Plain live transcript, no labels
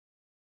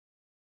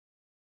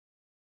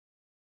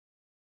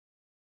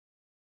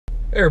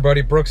Hey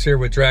everybody, Brooks here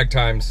with Drag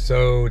Times.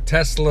 So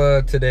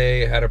Tesla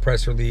today had a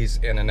press release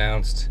and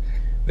announced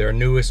their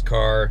newest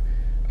car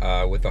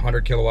with a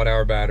 100 kilowatt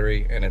hour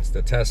battery, and it's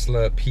the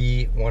Tesla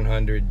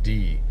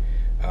P100D.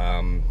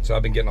 So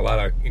I've been getting a lot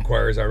of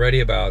inquiries already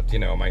about,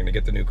 am I going to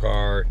get the new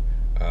car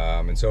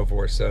and so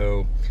forth.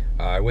 So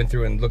I went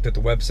through and looked at the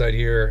website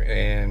here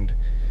and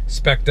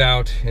spec'd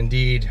out.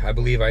 Indeed, I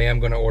believe I am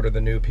going to order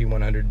the new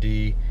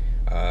P100D.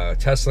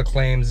 Tesla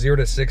claims 0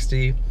 to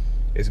 60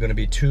 is going to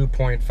be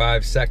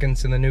 2.5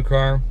 seconds in the new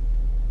car,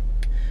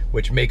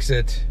 which makes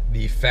it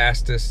the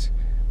fastest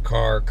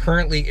car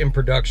currently in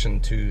production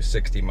to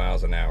 60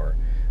 miles an hour.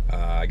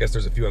 I guess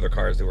there's a few other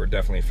cars that were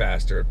definitely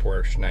faster,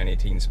 Porsche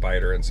 918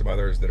 Spyder and some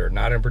others that are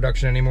not in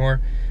production anymore.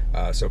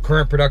 So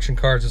current production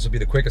cars, this will be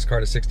the quickest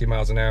car to 60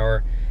 miles an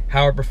hour.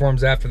 How it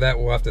performs after that,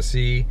 we'll have to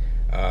see.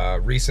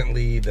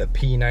 Recently, the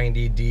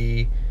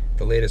P90D,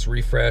 the latest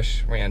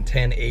refresh, ran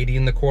 1080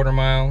 in the quarter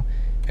mile,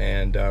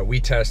 and we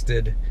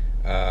tested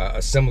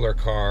a similar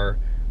car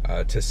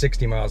to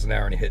 60 miles an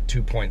hour, and it hit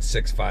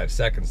 2.65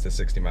 seconds to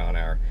 60 mile an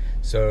hour.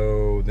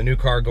 So the new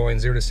car going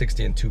 0 to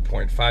 60 in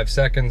 2.5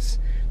 seconds.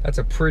 That's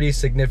a pretty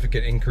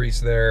significant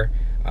increase there.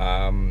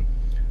 I'm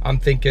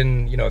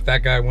thinking, if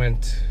that guy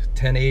went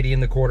 1080 in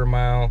the quarter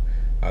mile,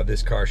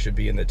 this car should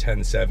be in the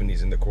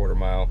 1070s in the quarter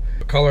mile.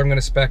 The color I'm going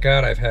to spec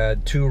out, I've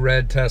had two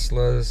red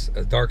Teslas,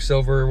 a dark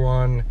silver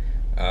one,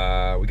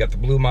 we got the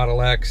blue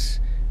Model X,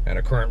 and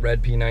a current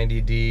red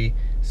P90D.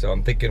 So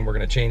I'm thinking we're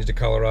going to change the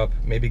color up,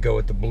 maybe go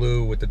with the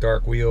blue with the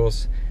dark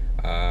wheels.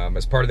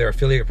 As part of their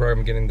affiliate program,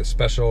 I'm getting the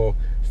special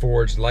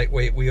forged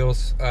lightweight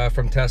wheels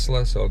from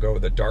Tesla, so I'll go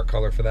with the dark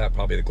color for that,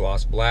 probably the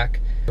gloss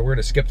black. So we're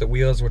going to skip the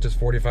wheels, which is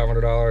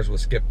 $4,500. We'll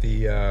skip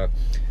the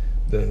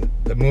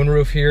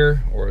moonroof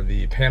here, or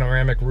the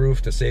panoramic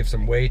roof, to save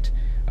some weight.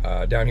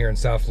 Down here in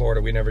South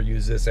Florida, we never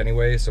use this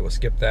anyway, so we'll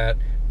skip that.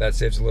 That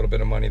saves a little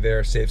bit of money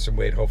there, saves some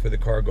weight. Hopefully the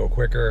car will go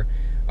quicker.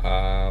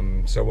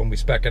 So when we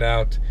spec it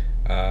out,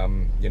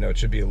 it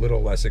should be a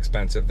little less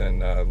expensive than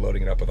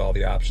loading it up with all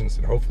the options,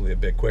 and hopefully a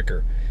bit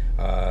quicker.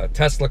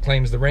 Tesla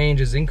claims the range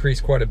has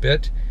increased quite a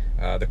bit.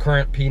 The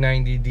current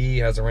P90D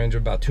has a range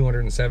of about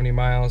 270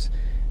 miles,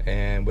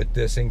 and with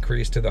this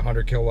increase to the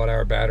 100 kilowatt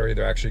hour battery,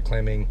 they're actually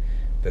claiming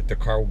that the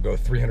car will go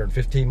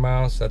 315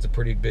 miles. That's a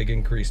pretty big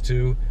increase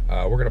too.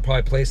 We're going to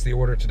probably place the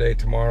order today,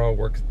 tomorrow.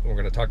 We're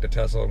going to talk to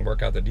Tesla and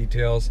work out the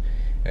details,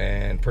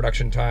 and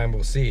production time,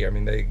 we'll see. I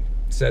mean, they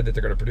said that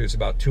they're going to produce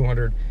about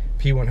 200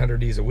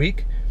 P100Ds a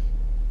week.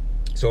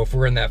 So if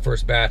we're in that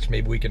first batch,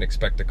 maybe we can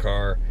expect the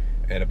car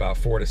in about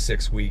 4 to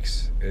 6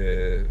 weeks.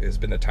 Has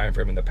been the time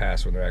frame in the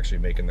past when they're actually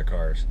making the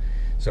cars.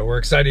 So we're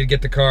excited to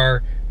get the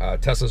car.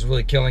 Tesla's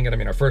really killing it. I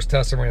mean, our first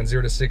Tesla ran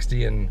 0 to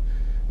 60, and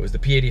it was the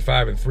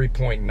P85 in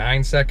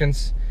 3.9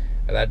 seconds.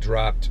 That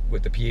dropped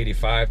with the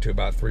P85 to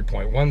about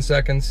 3.1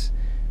 seconds.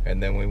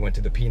 And then when we went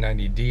to the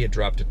P90D, it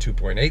dropped to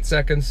 2.8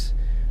 seconds.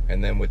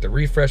 And then with the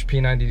refresh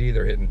P90D,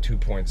 they're hitting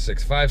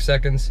 2.65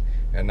 seconds.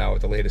 And now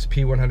with the latest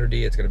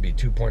P100D, it's going to be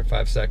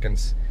 2.5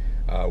 seconds,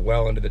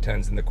 well into the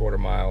 10s in the quarter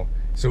mile.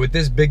 So with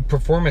this big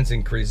performance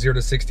increase, 0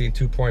 to 60 in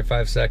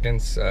 2.5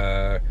 seconds,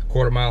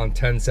 quarter mile in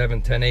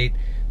 10.7, 10.8,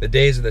 the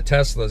days of the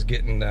Teslas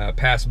getting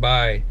passed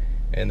by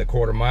in the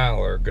quarter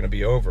mile are going to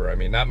be over. I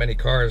mean, not many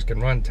cars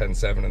can run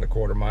 10.7 in the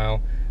quarter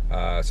mile.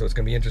 So it's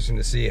going to be interesting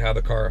to see how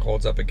the car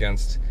holds up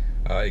against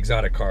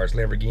exotic cars,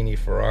 Lamborghini,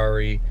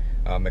 Ferrari,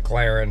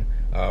 McLaren.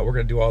 We're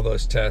going to do all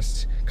those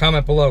tests.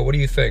 Comment below, what do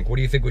you think? What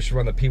do you think we should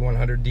run the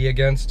P100D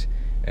against?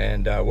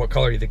 And what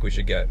color do you think we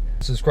should get?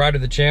 Subscribe to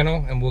the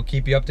channel, and we'll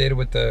keep you updated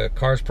with the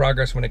car's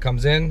progress when it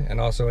comes in, and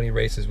also any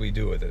races we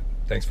do with it.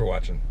 Thanks for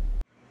watching.